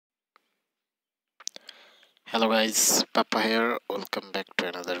Hello guys, Papa here. Welcome back to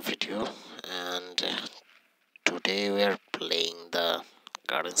another video, and today we are playing the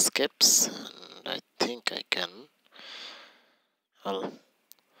GardenScapes, and I think I can. Well,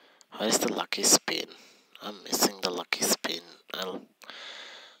 where's the lucky spin? I'm missing the lucky spin.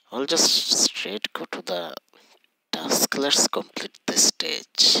 I'll just straight go to the task. Let's complete this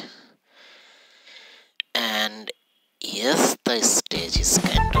stage. And yes, the stage is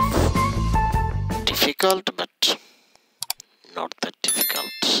kind of difficult, but not that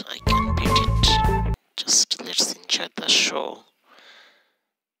difficult. I can beat it. Just let's enjoy the show.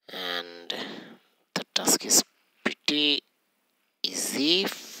 And the task is pretty easy,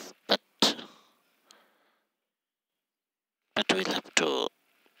 but we'll have to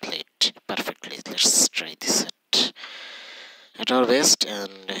play it perfectly. Let's try this at our best.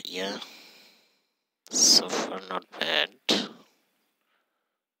 And yeah, so far not bad.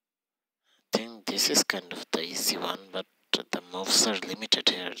 I think this is kind of the easy one, but the moves are limited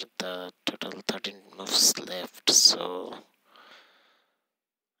here. The total 13 moves left, so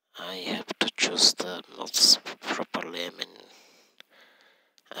I have to choose the moves properly. I mean,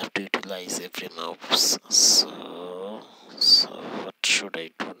 I have to utilize every moves. So what should I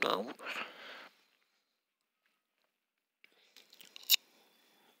do now?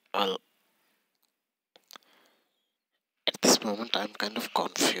 Well, at this moment I'm kind of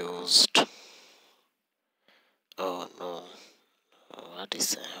confused. Oh no, what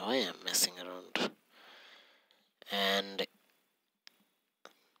is why I'm messing around? And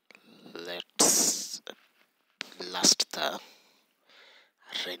let's blast the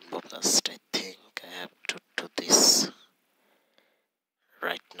rainbow blast. I think I have to do this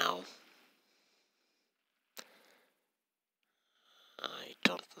right now. I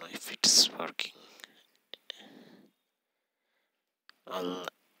don't know if it's working. Well,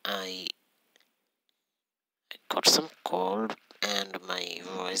 I got some cold and my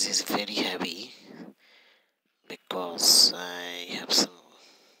voice is very heavy because I have some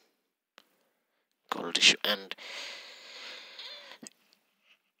cold issue. And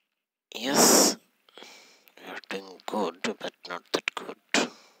yes, we are doing good, but not that good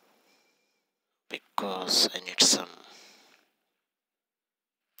because I need some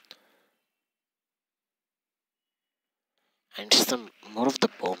more of the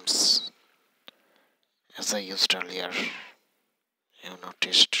bombs as I used earlier. You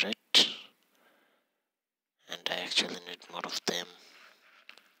noticed, right? And I actually need more of them.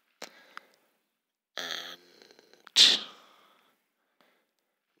 And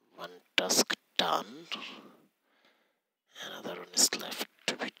one task done. Another one is left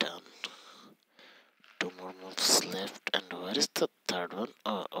to be done. Two more moves left. And where is the third one?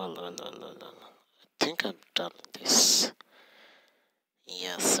 Oh. I think I'm done this.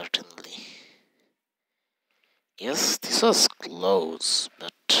 Yes, certainly. Yes, this was close,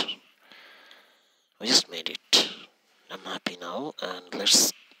 but we just made it. I'm happy now, and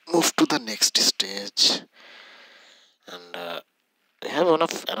let's move to the next stage. And we have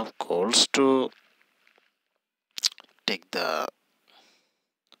enough goals to take 5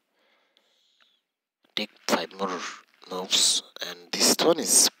 more moves, and this one is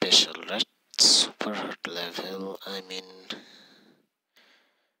special, right? Super hard level. I mean,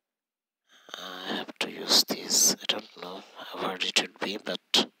 I have to use this. I don't know how hard it would be,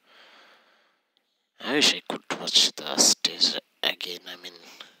 but I wish I could watch the stage again. I mean,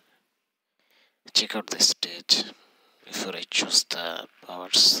 check out the stage before I choose the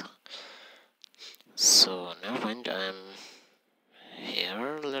powers. So never mind, I'm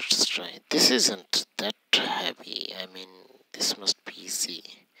here. Let's try. This isn't that heavy. I mean, this must be easy.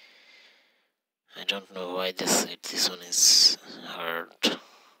 I don't know why they said this one is hard.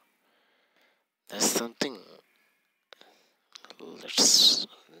 There's something. Let's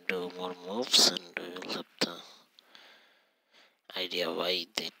do more moves and we'll have the idea why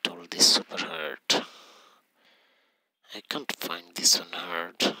they told this super hard. I can't find this one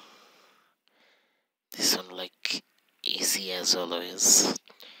hard. This one like easy as always.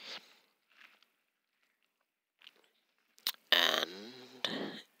 And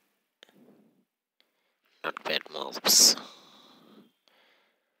not bad moves.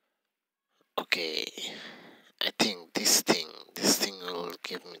 Okay, I think this thing will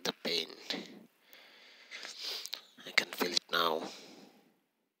give me the pain. I can feel it now.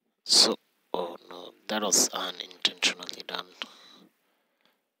 So, oh no, that was unintentionally done.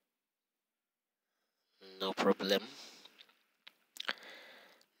 No problem.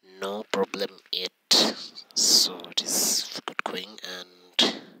 No problem yet. So it is good going,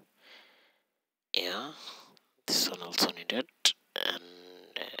 and yeah, this one also needed. And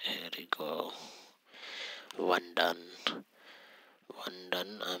here we go. One done. One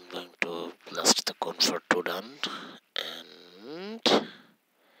done. I'm going to blast the cone for 2 done. And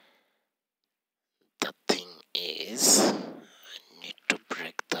the thing is, I need to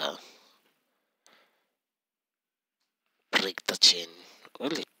break the chain.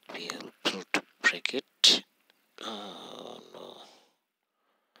 Will it be helpful to break it? Oh no.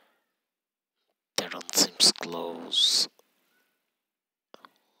 That one seems close.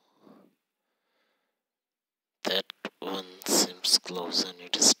 That one seems close and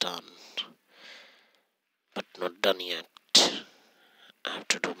it is done. But not done yet. I have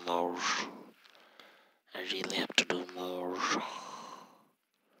to do more. I really have to do more.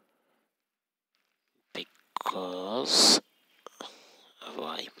 Because...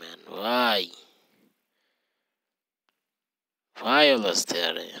 why, man? Why? Why always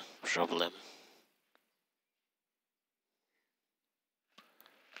there a problem?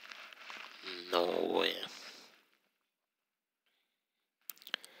 No way.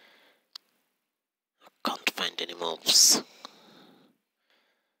 Can't find any mobs.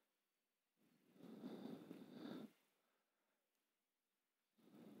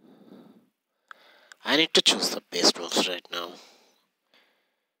 I need to choose the best mobs right now.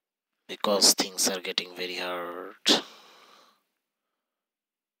 Because things are getting very hard.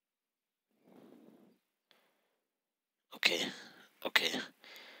 Okay, okay.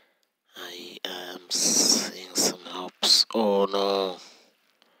 I am seeing some hops. Oh no.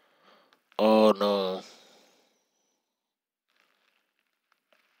 Oh no.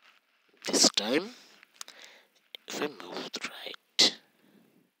 This time, if I move right,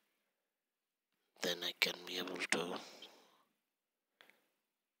 then I can be able to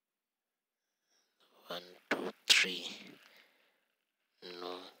 1, 2, 3.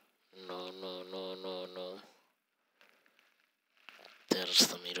 No, no, no, no, no, no. There's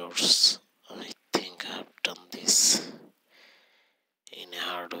the mirrors. I think I have done this in a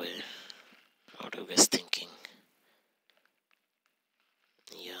hard way. What are you guys thinking?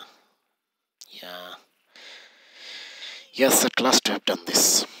 Yeah, yeah. Yes, at last I have done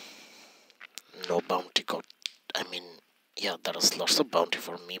this. No bounty got. I mean, yeah, there was lots of bounty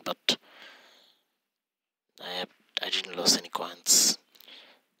for me, but I didn't lose any coins.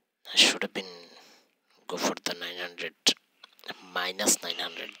 I should have been go for the 900 minus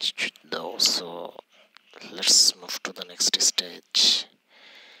 900 though. So let's move to the next stage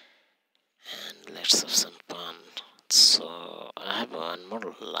and let's have some fun. So I have 1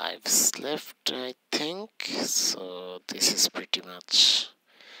 more lives left, I think. So this is pretty much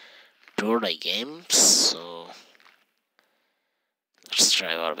Today games. So let's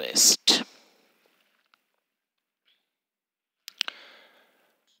try our best.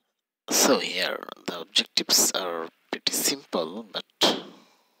 So here the objectives are pretty simple, but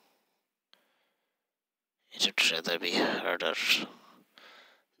it would rather be harder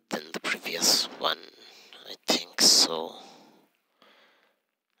than the previous one, I think so.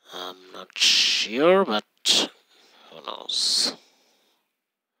 I'm not sure, but who knows.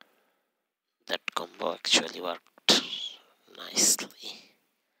 That combo actually worked nicely.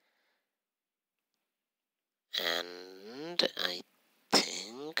 And I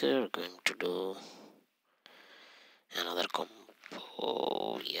think we're going to do another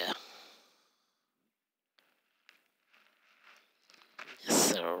combo. Yeah.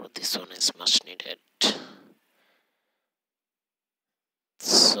 Yes, sir. This one is much needed.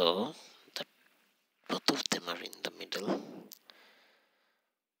 So that both of them are in the middle.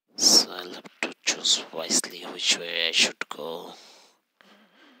 So I'll have to choose wisely which way I should go,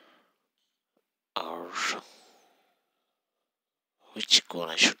 or which cone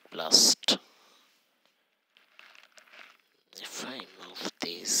I should blast. If I move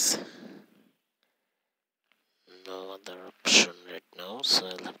this, no other option right now, so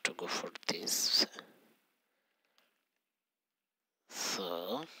I'll have to go for this.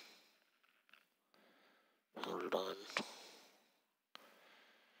 So hold on.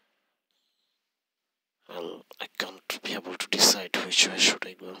 Well, I can't be able to decide which way should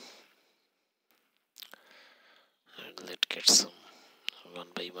I go. And let's get some one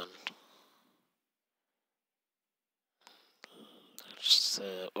by one.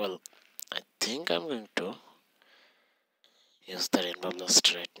 Well, I think I'm going to use the rainbow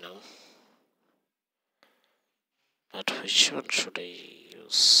blast right now. But which one should I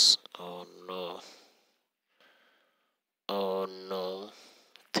use? Oh no. Oh no.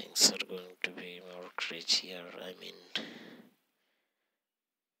 Things are going to be more crazier. I mean,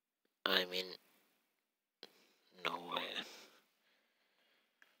 no way.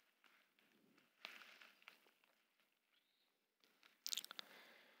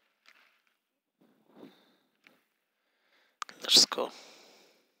 let's go.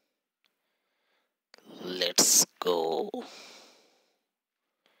 Let's go.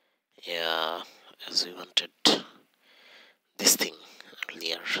 Yeah, as we wanted this thing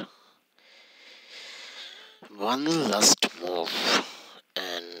earlier. One last move,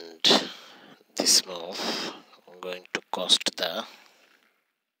 and this move I'm going to cost the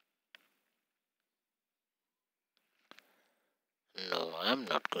no, I'm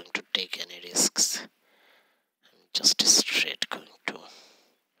not going to take any risks. I'm just straight going to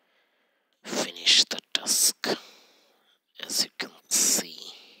finish the task. As you can see,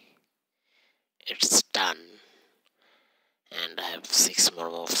 it's done, and I have 6 more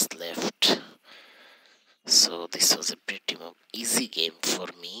moves left. So this was a pretty easy game for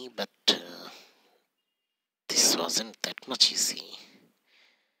me, but this wasn't that much easy.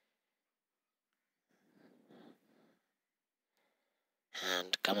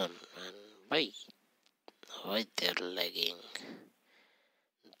 And come on, man, why they're lagging?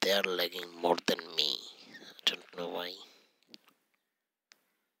 They're lagging more than me. I don't know why.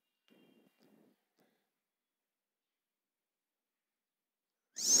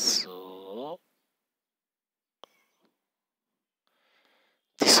 So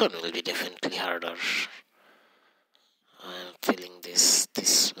this one will be definitely harder. I'm feeling this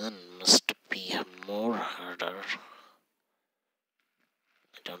one must be more harder.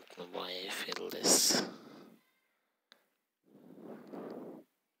 I don't know why I feel this.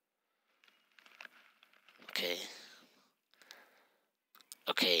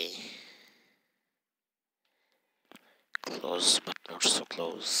 Okay, close but not so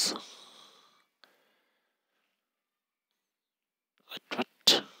close.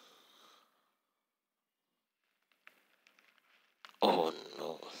 What? Oh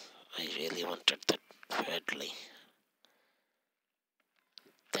no, I really wanted that badly.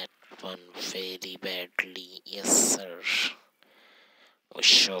 That one very badly. Yes, sir. We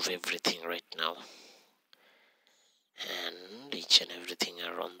shove everything right now. And each and everything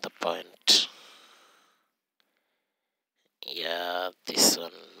are on the point. Yeah, this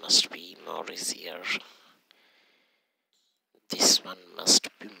one must be more easier. This one must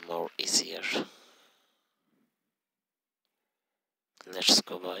be more easier. Let's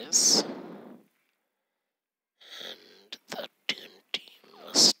go, boys. And the TNT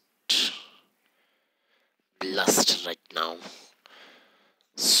must blast right now.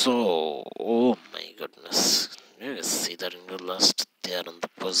 So, oh my goodness. You see that in the last, they are on the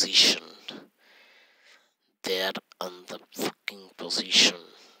position. They are on the fucking position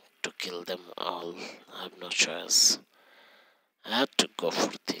to kill them all. I have no choice. I had to go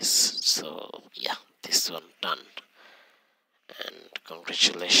for this. So, yeah, this one done. And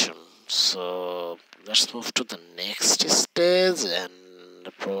congratulations. So, let's move to the next stage,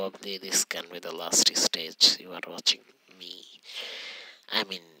 and probably this can be the last stage. You are watching me. I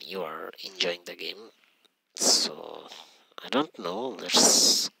mean, you are enjoying the game. So, I don't know.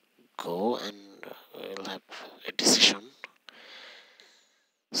 Let's go and we'll have a decision.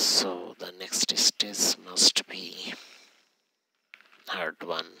 So, the next stage must be hard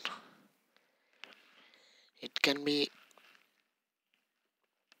one. It can be.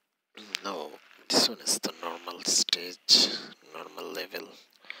 No, this one is the normal stage, normal level.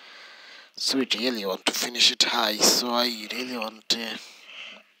 So, we really want to finish it high. So, I really want a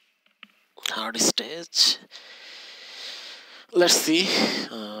hard stage. Let's see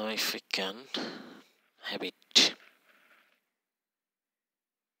if we can have it.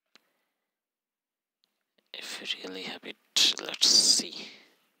 If we really have it, let's see.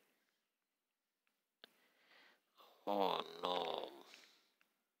 Oh no,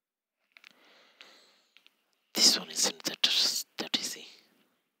 this one isn't that easy.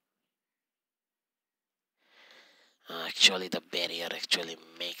 Actually, the barrier actually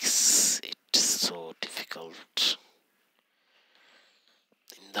makes it so difficult.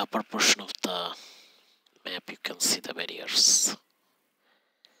 In the upper portion of the map, you can see the barriers.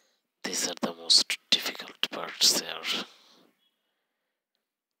 These are the most difficult parts there.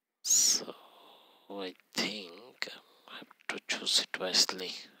 So I think I have to choose it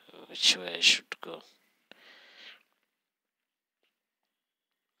wisely, which way I should go.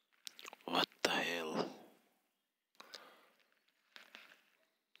 What the hell?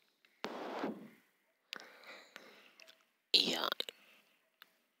 Yeah,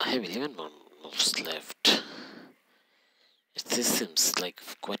 I have 11 more moves left. This seems like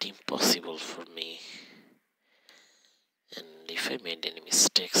quite impossible for me. And if I made any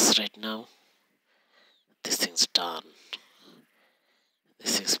mistakes right now, this thing's done.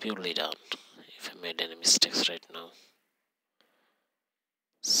 This thing's purely done. If I made any mistakes right now.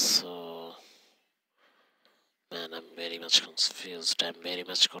 So, man, I'm very much confused. I'm very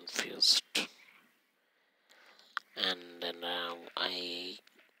much confused. And now I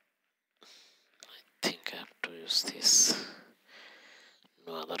think I have to use this.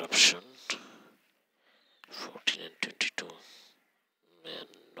 No other option. 14 and 22. Man,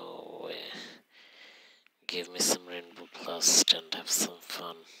 no way. Give me some rainbow blast and have some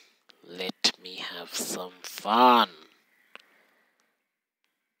fun. Let me have some fun.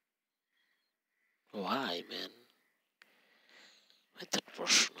 Why, man? Why that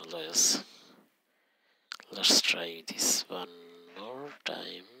portion always? Let's try this one more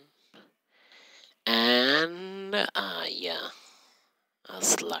time. And yeah, I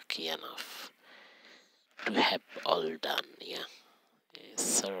was lucky enough to have all done. Yeah, yes,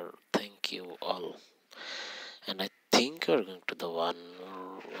 sir. Thank you all. And I think we're going to the one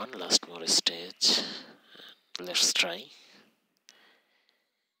last more stage. Let's try.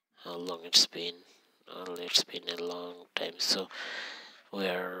 How long it's been? Well, it's been a long time. So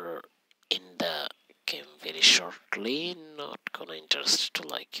we're in the game very shortly. Not gonna interest to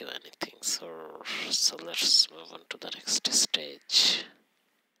like you anything. So let's move on to the next stage.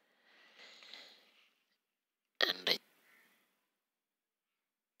 And I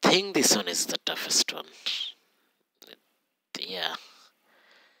think this one is the toughest one. Yeah.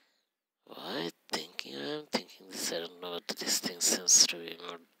 I'm thinking this. I don't know, but this thing seems to be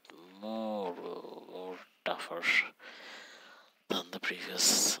more tougher than the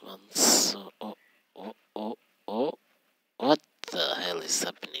previous ones. So, what the hell is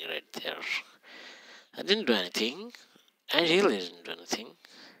happening right there? I didn't do anything. I really didn't do anything.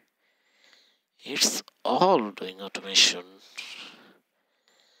 It's all doing automation.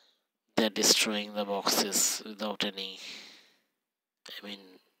 They're destroying the boxes without any,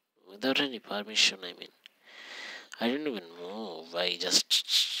 without any permission. I didn't even move. I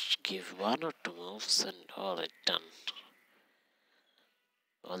just give one or two moves and all it done.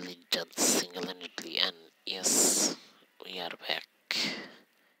 All it done single-handedly. And yes, we are back.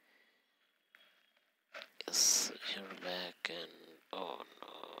 Yes, we're back. And oh no.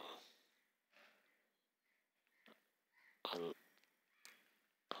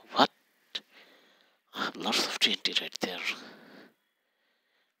 What? Lots of TNT right there.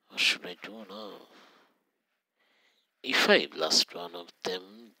 What should I do now? If I blast one of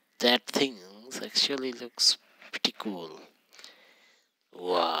them, that thing actually looks pretty cool.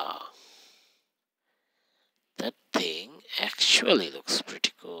 Wow. That thing actually looks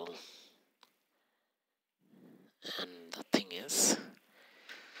pretty cool. And the thing is,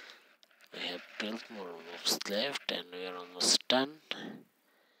 we have 12 more moves left and we are almost done.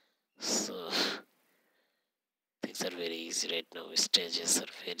 So things are very easy right now. Stages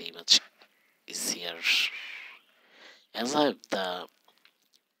are very much easier. As I have the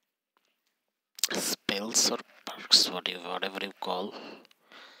spells or perks, whatever you call,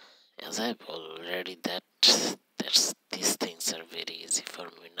 as I have already these things are very easy for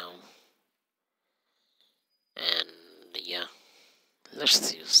me now. And yeah,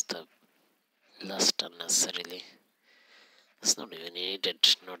 let's use the last unnecessarily. It's not even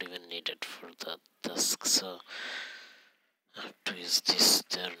needed for the task. So I have to use this.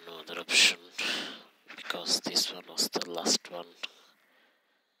 There are no other option because this one was the last one.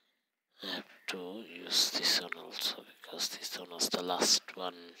 I have to use this one also because this one was the last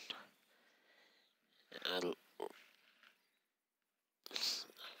one.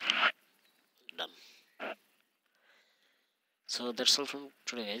 Done. So that's all from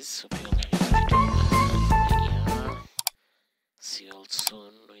today, guys. Hope you all enjoyed the video. Yeah. See you all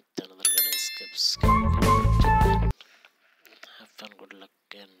soon with another GardenScapes. Have fun, good luck,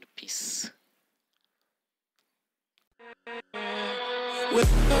 and peace.